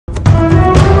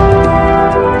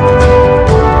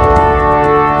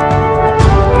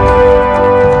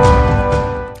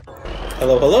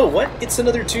what? It's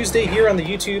another Tuesday here on the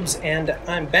YouTubes, and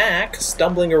I'm back,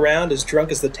 stumbling around as drunk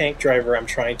as the tank driver I'm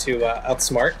trying to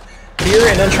outsmart. Here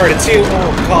in Uncharted 2,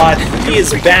 oh god, he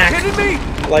is back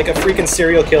like a freaking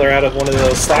serial killer out of one of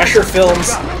those slasher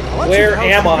films. Where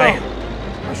am I?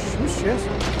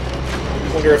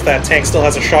 I wonder if that tank still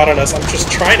has a shot on us. I'm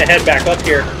just trying to head back up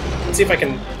here and see if I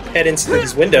can head into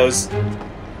these windows.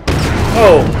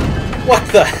 Oh, what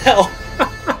the hell?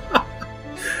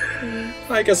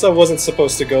 I guess I wasn't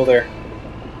supposed to go there.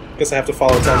 Guess I have to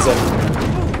follow Tenzin.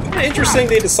 Kinda interesting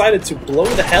they decided to blow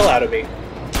the hell out of me.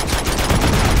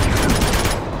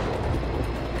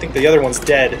 I think the other one's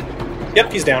dead.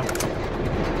 Yep, he's down.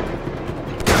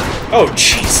 Oh,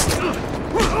 jeez!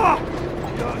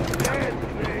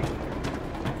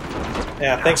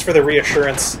 Yeah, thanks for the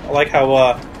reassurance. I like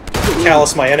how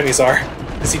callous my enemies are.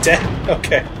 Is he dead?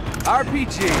 Okay.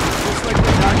 RPG. Looks like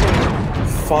we're not gonna...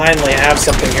 Finally, I have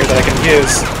something here that I can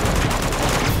use.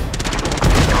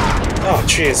 Oh,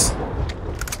 jeez.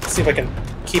 Let's see if I can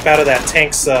keep out of that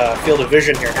tank's field of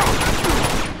vision here.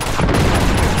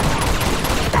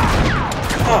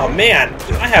 Oh man,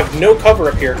 I have no cover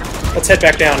up here. Let's head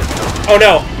back down. Oh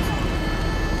no!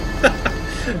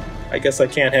 I guess I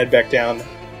can't head back down.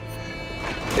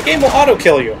 The game will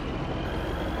auto-kill you.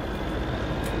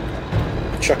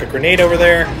 Chuck a grenade over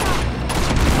there.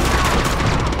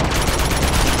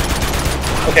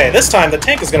 Okay, this time the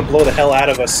tank is going to blow the hell out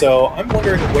of us, so I'm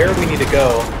wondering where we need to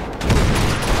go.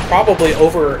 Probably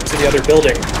over to the other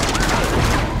building.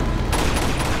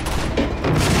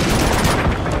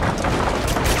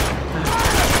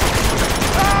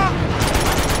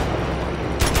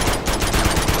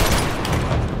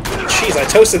 Jeez, I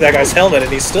toasted that guy's helmet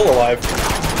and he's still alive.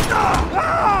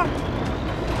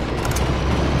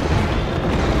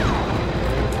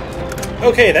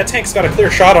 Okay, that tank's got a clear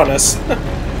shot on us.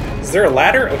 Is there a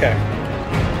ladder? Okay.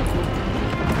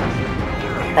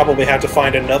 Probably have to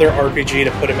find another RPG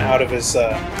to put him out of his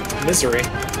misery.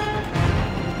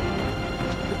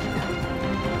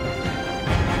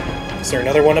 Is there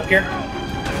another one up here?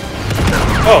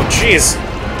 Oh, jeez!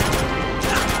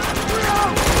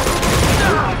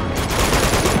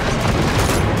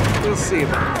 We'll see.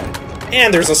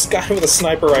 And there's a guy with a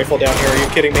sniper rifle down here. Are you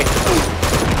kidding me?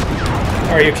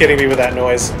 Are you kidding me with that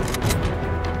noise?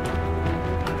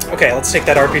 Okay, let's take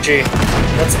that RPG.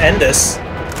 Let's end this.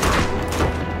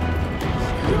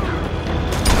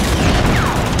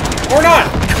 Or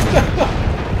not!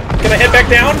 Can I head back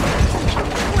down?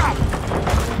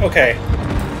 Okay.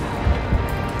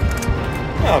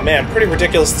 Oh man, pretty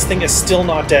ridiculous. This thing is still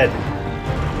not dead.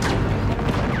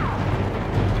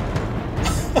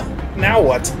 Now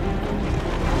what?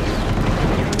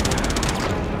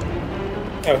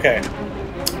 Okay.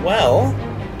 Well...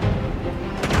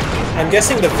 I'm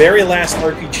guessing the very last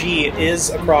RPG is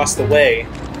across the way.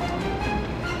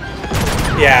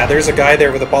 Yeah, there's a guy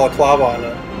there with a balaclava on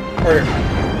it. Or,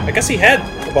 I guess he had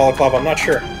a balaclava, I'm not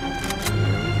sure.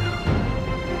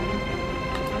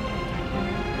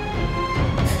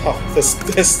 Oh, this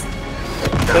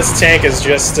tank is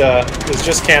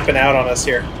just camping out on us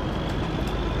here.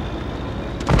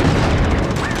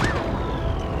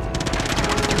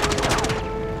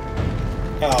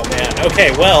 Oh man,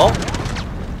 okay, well...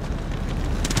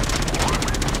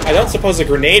 I don't suppose a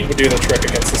grenade would do the trick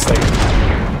against this thing.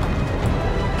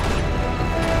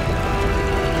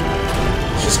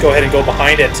 Let's just go ahead and go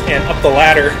behind it and up the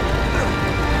ladder.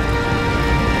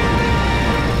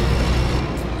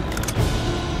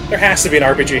 There has to be an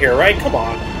RPG here, right? Come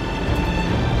on.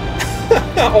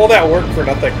 All that work for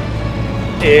nothing.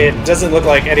 It doesn't look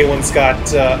like anyone's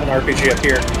got an RPG up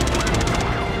here.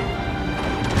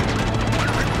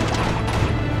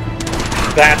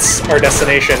 That's our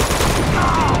destination.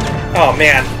 Oh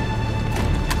man.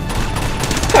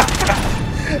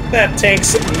 That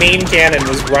tank's main cannon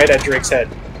was right at Drake's head.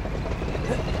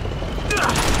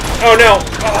 Oh no!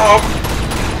 Oh,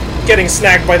 getting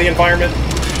snagged by the environment.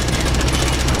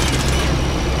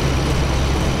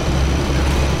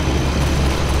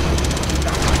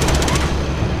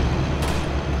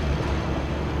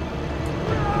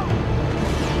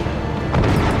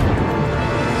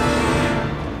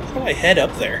 How do I head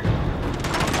up there?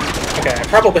 Okay, I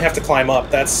probably have to climb up.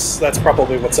 That's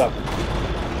probably what's up.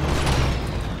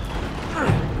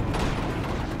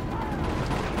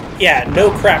 Yeah,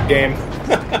 no crap game.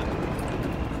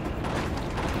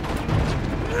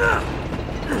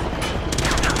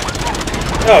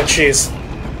 Oh, jeez.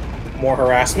 More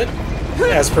harassment,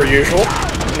 as per usual.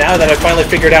 Now that I've finally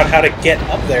figured out how to get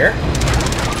up there.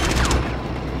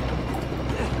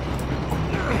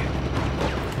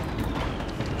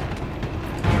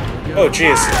 Oh,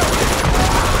 jeez.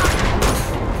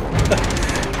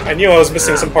 I knew I was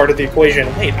missing some part of the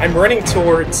equation. Wait, I'm running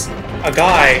towards a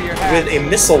guy with a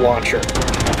missile launcher.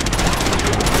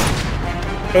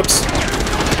 Oops.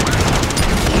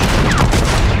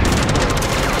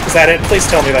 Is that it? Please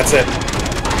tell me that's it.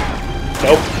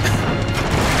 Nope.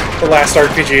 The last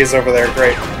RPG is over there.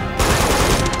 Great.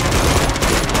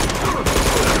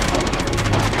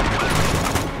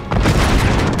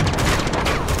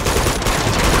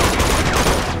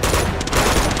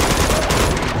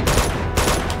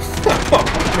 Oh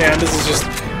man, this is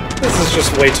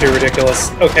just way too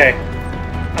ridiculous. Okay.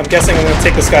 I'm guessing I'm gonna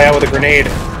take this guy out with a grenade.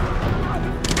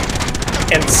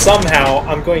 And somehow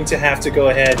I'm going to have to go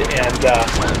ahead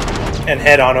and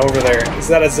head on over there. Is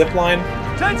that a zip line?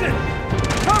 Attention!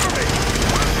 Cover me!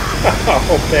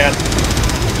 Oh man.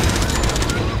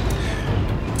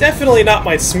 Definitely not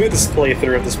my smoothest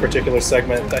playthrough of this particular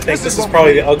segment. I think this is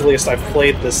probably the ugliest I've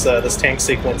played this this tank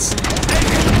sequence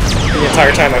the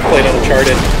entire time I've played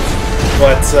Uncharted.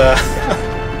 But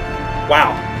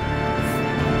wow.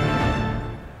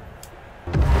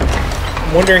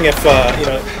 I'm wondering if you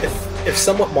know if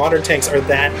somewhat modern tanks are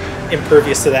that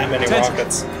impervious to that many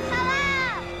rockets.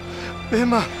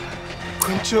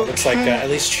 Looks like at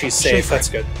least she's safe. Schaefer. That's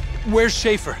good. Where's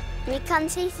Schaefer?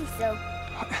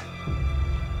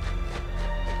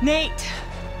 Nate!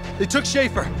 They took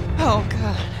Schaefer. Oh,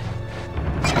 God.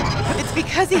 It's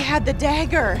because he had the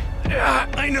dagger.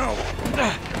 I know.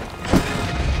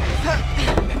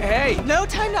 Hey! No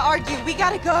time to argue. We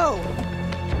gotta go.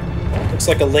 Looks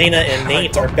like Elena and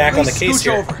Nate are back on the case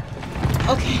here. Over.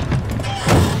 Okay.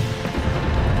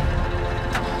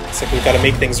 Looks like we've got to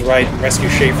make things right and rescue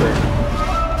Schaefer.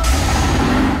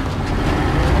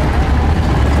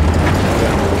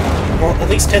 Well, at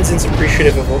least Tenzin's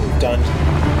appreciative of what we've done.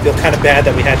 Feel kind of bad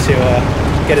that we had to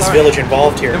get his village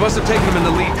involved here. They must have taken him in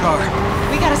the lead car.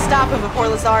 We gotta stop him before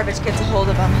Lazarevich gets a hold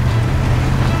of him.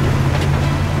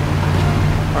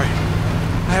 Alright,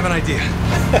 I have an idea.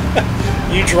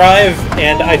 You drive,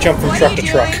 and I jump from truck to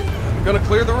truck. I'm gonna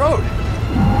clear the road.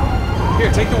 Here,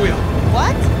 take the wheel.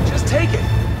 What? Just take it.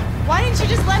 Why didn't you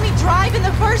just let me drive in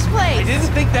the first place? I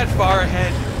didn't think that far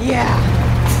ahead. Yeah.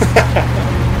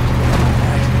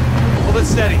 Hold it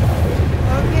steady.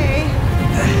 Okay.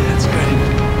 That's good.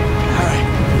 Alright,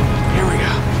 here we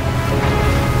go.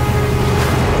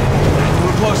 A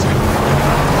little closer.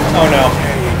 Oh no.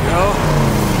 There you go.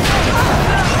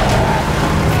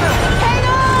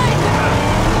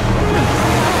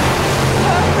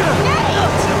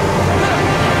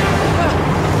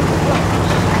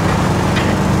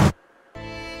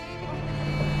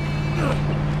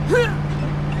 Hang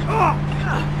on!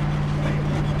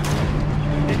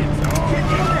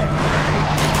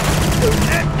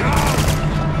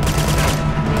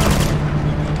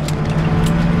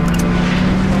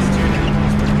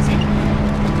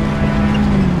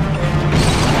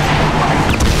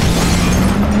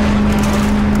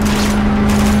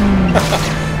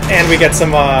 And we get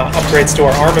some upgrades to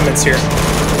our armaments here.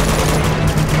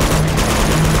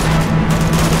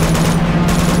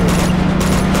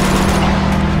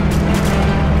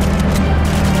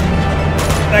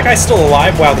 That guy's still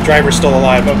alive? Wow, the driver's still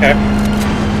alive, okay.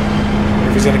 Wonder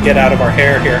if he's gonna get out of our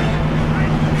hair here.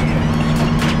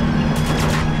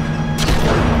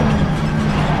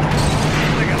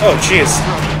 Oh, jeez.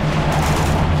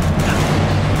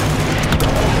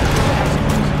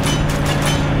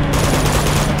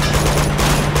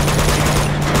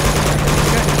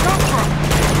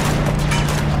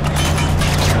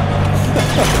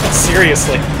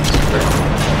 Seriously.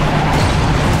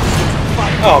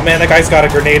 Oh man, that guy's got a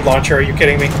grenade launcher. Are you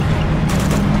kidding me?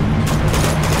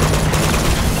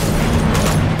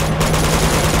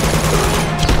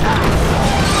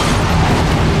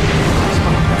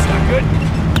 That's not good.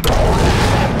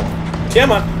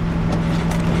 Come on.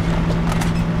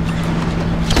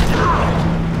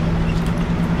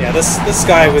 Yeah, this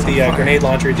guy with the grenade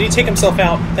launcher, did he take himself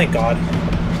out? Thank God.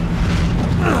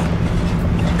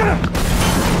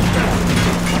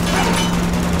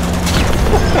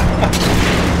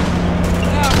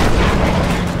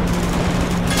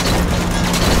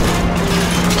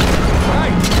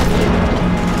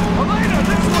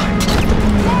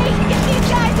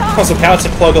 I was about to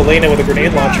plug Elena with a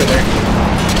grenade launcher there.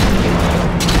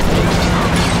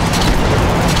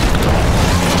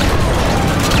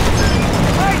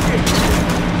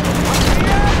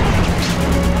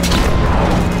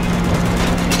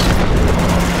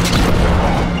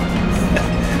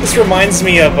 This reminds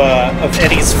me of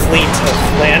Eddie's fleet of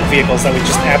land vehicles that we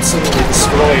just absolutely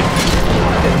destroyed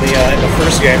in the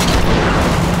first game.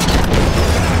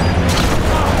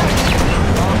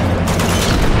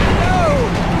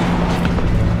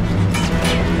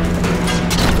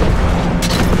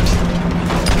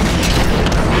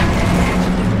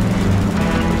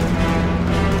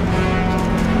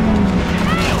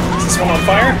 one on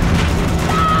fire.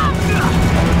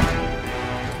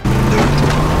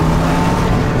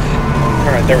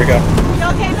 Alright, there we go. You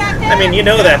okay back there? I mean, you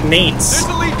know that Nate's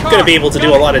gonna be able to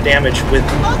do a lot of damage with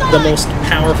the most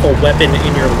powerful weapon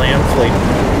in your land fleet.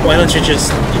 Why don't you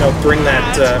just, you know, bring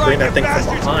that thing from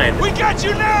behind? We got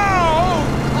you now!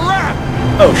 Oh, crap!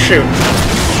 Oh, shoot.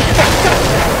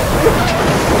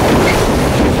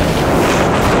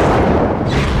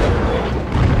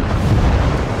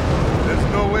 There's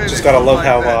no way. Just gotta love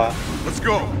how Let's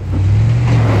go.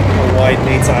 wide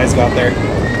Nate's eyes got there.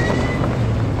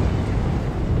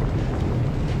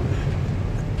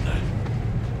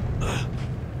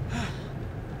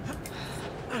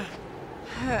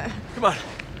 Come on.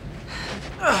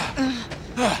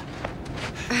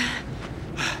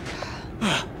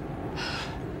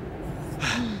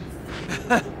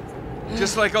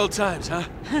 Just like old times, huh?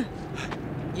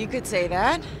 You could say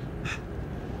that.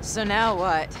 So now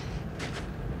what?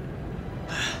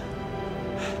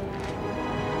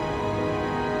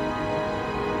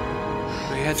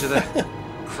 We head to that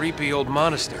creepy old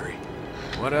monastery.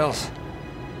 What else?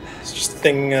 It's just a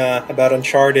thing about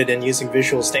Uncharted and using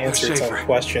visuals to answer its own Schaefer.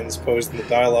 questions posed in the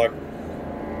dialogue.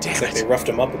 Damn It's like they it. roughed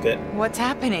him up a bit. What's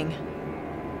happening?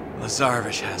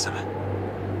 Lazarevich has him.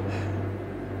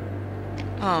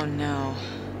 Oh no.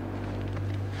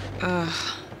 Ugh.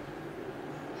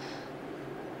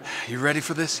 You ready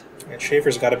for this? And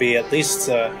Schaefer's got to be at least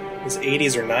his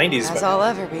 80s or 90s. As But I'll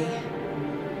ever be.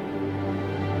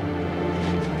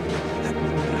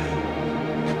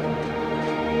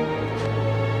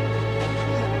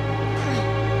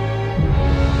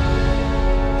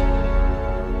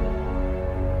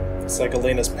 it's like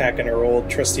Elena's packing her old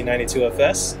trusty 92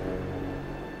 FS.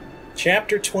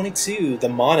 Chapter 22, The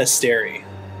Monastery.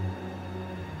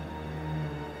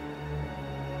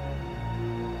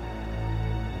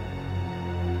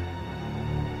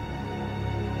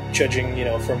 Judging, you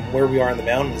know, from where we are in the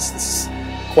mountains, this is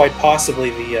quite possibly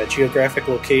the geographic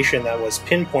location that was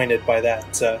pinpointed by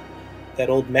that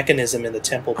old mechanism in the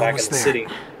temple back Almost in the there. city.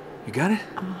 You got it?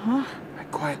 Uh-huh.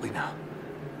 Right, quietly now.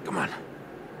 Come on.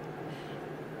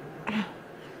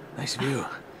 Nice view.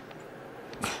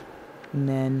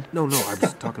 Men. No, I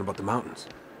was talking about the mountains.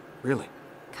 Really.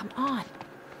 Come on.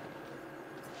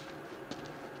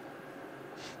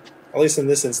 At least in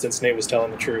this instance, Nate was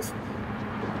telling the truth.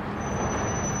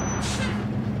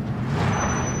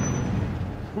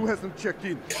 Who hasn't checked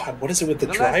in? God, what is it with the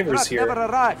drivers here? Never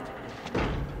arrived.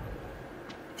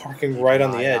 Parking right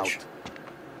on the edge.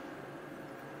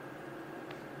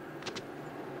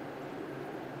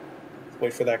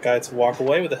 Wait for that guy to walk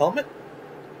away with the helmet.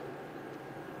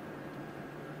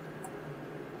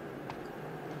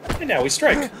 And now we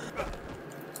strike.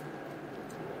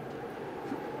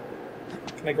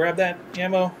 Can I grab that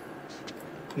ammo?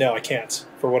 No, I can't,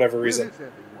 for whatever reason.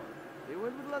 They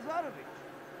went with Lazarevich.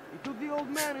 He took the old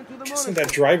man into the Guessing that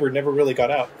driver never really got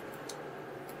out.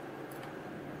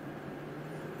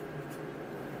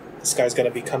 This guy's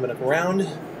gonna be coming around.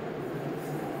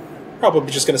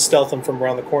 Probably just gonna stealth him from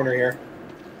around the corner here.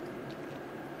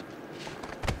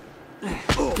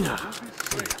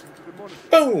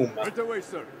 Boom! Right away,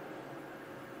 sir.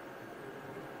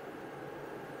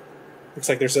 Looks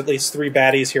like there's at least 3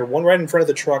 baddies here. One right in front of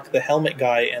the truck, the helmet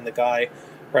guy, and the guy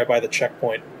right by the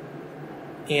checkpoint.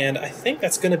 And I think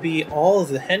that's going to be all of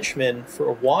the henchmen for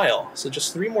a while. So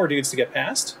just 3 more dudes to get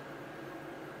past.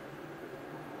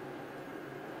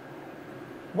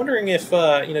 I'm wondering if,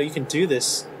 you know, you can do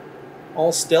this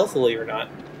all stealthily or not.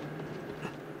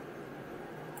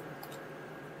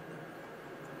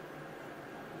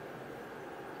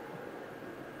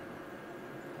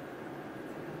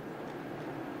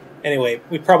 Anyway,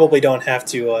 we probably don't have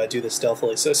to do this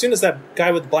stealthily. So as soon as that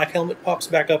guy with the black helmet pops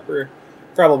back up, we're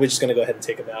probably just going to go ahead and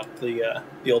take him out the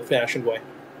old-fashioned way.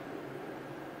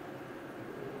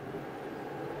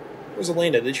 Where's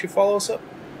Elena? Did she follow us up?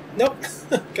 Nope.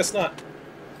 Guess not.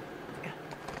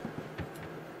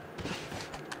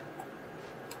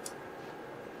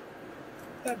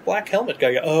 That black helmet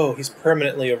guy. Oh, he's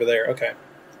permanently over there. Okay.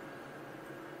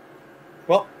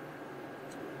 Well,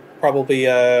 probably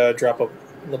drop a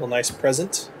little nice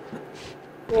present.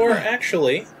 Or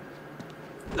actually,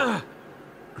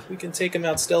 we can take him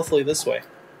out stealthily this way.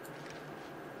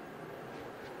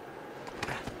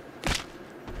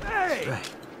 Hey!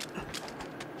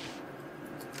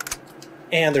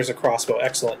 And there's a crossbow.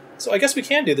 Excellent. So I guess we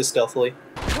can do this stealthily.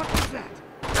 What was that?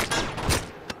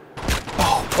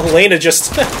 Oh, Elena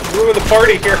just ruined the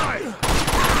party here.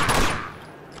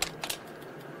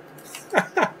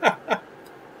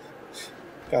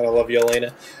 God, I love you,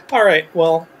 Elena. Alright,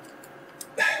 well,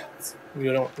 we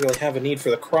don't really have a need for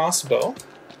the crossbow.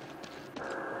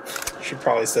 She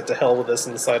probably said to hell with this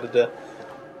and decided to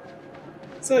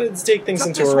take things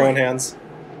into her own hands.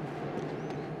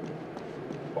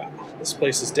 Wow, this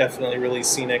place is definitely really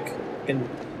scenic.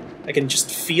 I can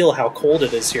just feel how cold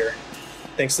it is here,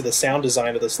 thanks to the sound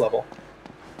design of this level.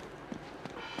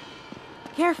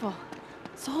 Careful.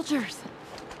 Soldiers.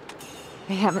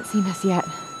 They haven't seen us yet.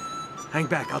 Hang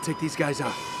back, I'll take these guys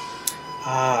out.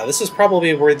 Ah, this is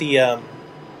probably where the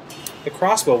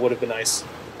crossbow would have been nice.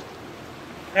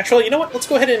 Actually, you know what? Let's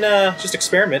go ahead and just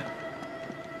experiment.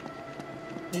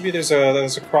 Maybe there's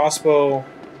a crossbow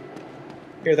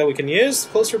here that we can use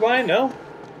closer by? No?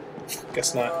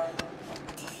 Guess not.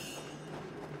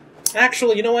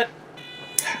 Actually, you know what?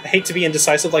 I hate to be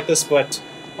indecisive like this, but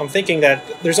I'm thinking that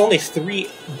there's only 3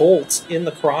 bolts in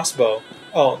the crossbow.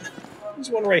 Oh, there's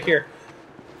one right here.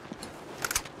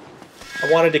 I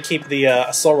wanted to keep the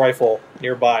assault rifle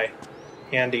nearby,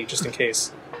 handy, just in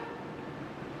case.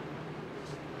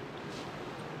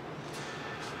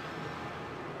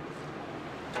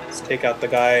 Let's take out the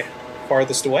guy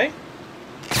farthest away.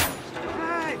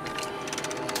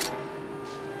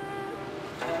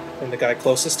 And the guy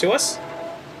closest to us.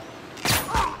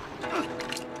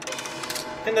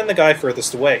 And then the guy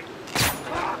furthest away.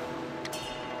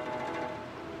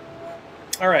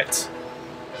 Alright.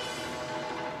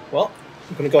 Well,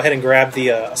 I'm going to go ahead and grab the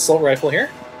assault rifle here.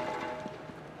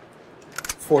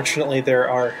 Fortunately, there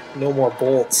are no more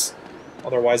bolts.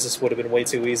 Otherwise, this would have been way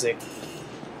too easy.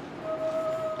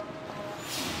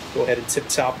 Go ahead and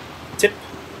tiptoe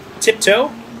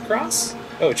across.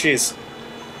 Oh, jeez.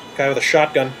 Guy with a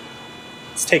shotgun.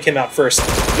 Let's take him out first.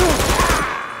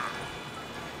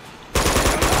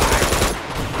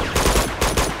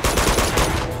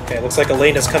 Okay, looks like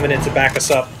Elena's coming in to back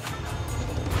us up.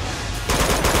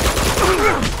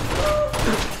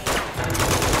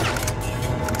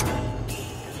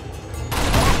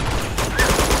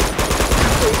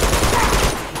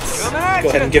 Go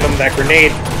ahead and give him that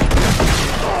grenade.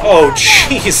 Oh,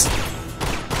 jeez!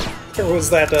 There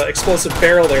was that explosive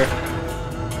barrel there.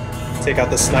 Take out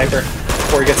the sniper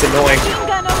before he gets annoying.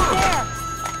 Gun over there.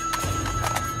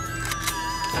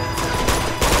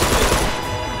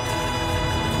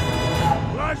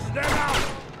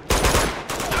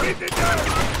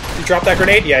 Did he drop that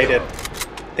grenade? Yeah, he did. I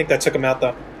think that took him out,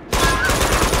 though.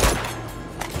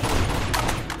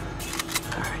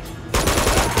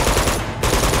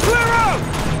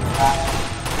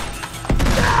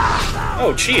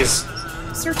 Oh, jeez.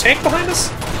 Is there a tank behind us?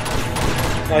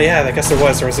 Oh yeah, I guess there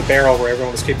was. There was a barrel where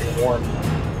everyone was keeping warm.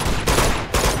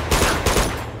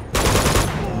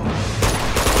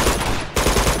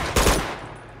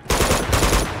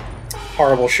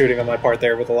 Horrible shooting on my part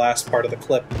there with the last part of the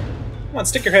clip. Come on,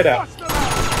 stick your head out.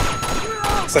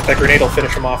 Looks like that grenade will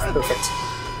finish him off. Perfect.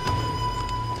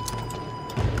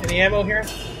 Any ammo here?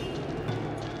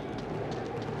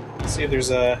 Let's see if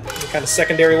there's any kind of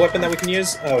secondary weapon that we can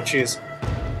use. Oh, jeez.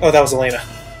 Oh, that was Elena.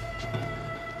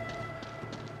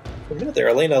 For a minute there,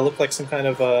 Elena looked like some kind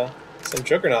of, some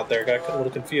juggernaut there. Got a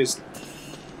little confused.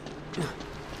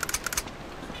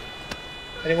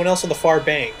 Anyone else on the far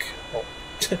bank? Oh,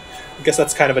 I guess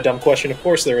that's kind of a dumb question. Of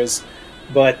course there is.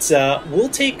 But we'll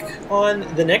take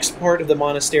on the next part of the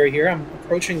monastery here. I'm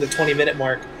approaching the 20-minute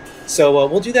mark. So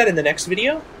we'll do that in the next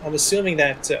video. I'm assuming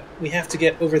that we have to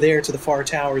get over there to the far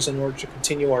towers in order to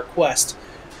continue our quest.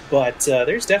 But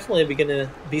there's definitely going to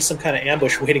be some kind of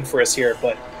ambush waiting for us here.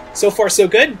 But so far, so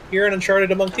good here in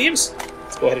Uncharted Among Thieves.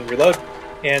 Let's go ahead and reload.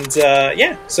 And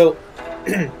yeah, so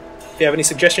if you have any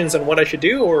suggestions on what I should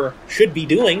do or should be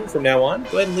doing from now on,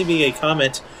 go ahead and leave me a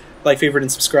comment, like, favorite,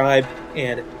 and subscribe.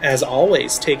 And as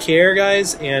always, take care,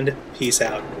 guys, and peace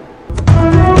out.